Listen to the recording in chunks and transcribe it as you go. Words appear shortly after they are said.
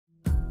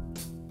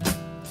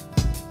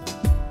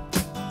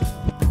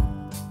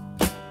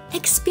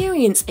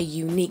Experience a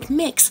unique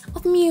mix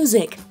of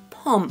music,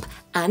 pomp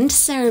and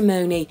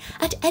ceremony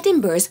at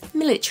Edinburgh's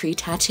Military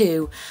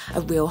Tattoo,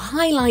 a real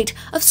highlight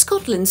of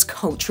Scotland's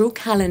cultural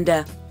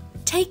calendar.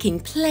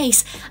 Taking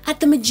place at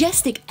the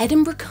majestic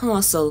Edinburgh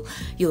Castle,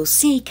 you'll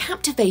see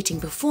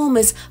captivating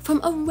performers from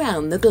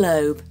around the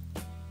globe.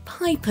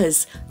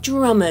 Pipers,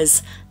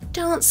 drummers,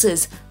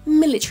 dancers,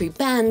 military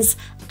bands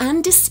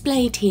and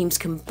display teams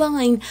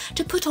combine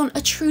to put on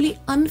a truly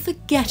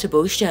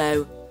unforgettable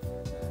show.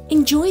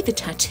 Enjoy the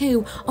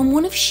tattoo on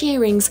one of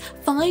Shearings'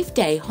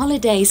 5-day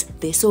holidays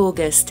this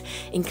August,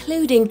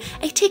 including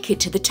a ticket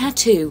to the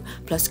tattoo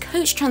plus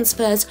coach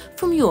transfers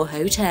from your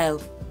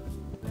hotel.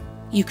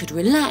 You could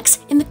relax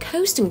in the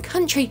Coast and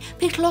Country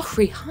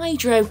Pitlochry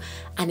Hydro,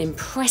 an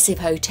impressive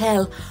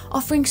hotel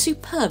offering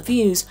superb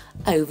views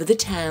over the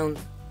town.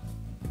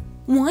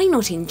 Why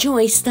not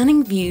enjoy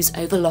stunning views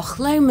over Loch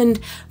Lomond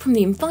from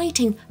the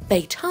inviting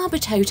Bay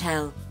Tarbert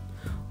Hotel?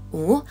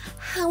 Or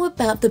how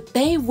about the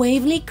Bay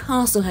Waverley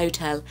Castle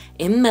Hotel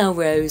in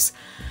Melrose?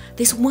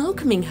 This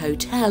welcoming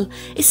hotel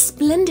is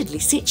splendidly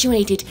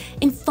situated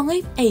in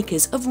 5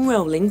 acres of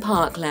rolling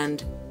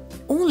parkland.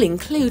 All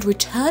include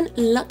return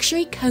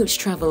luxury coach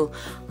travel,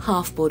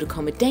 half-board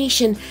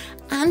accommodation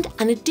and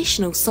an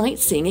additional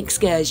sightseeing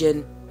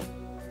excursion.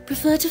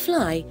 Prefer to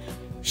fly?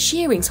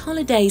 Shearings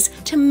Holidays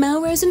to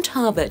Melrose and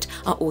Tarbert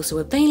are also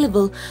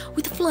available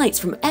with flights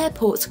from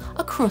airports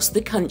across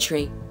the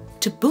country.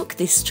 To book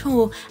this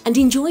tour and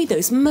enjoy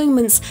those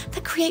moments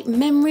that create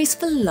memories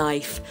for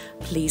life,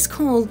 please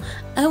call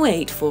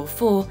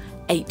 0844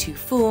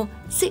 824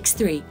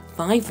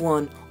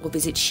 6351 or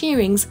visit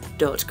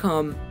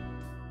shearings.com.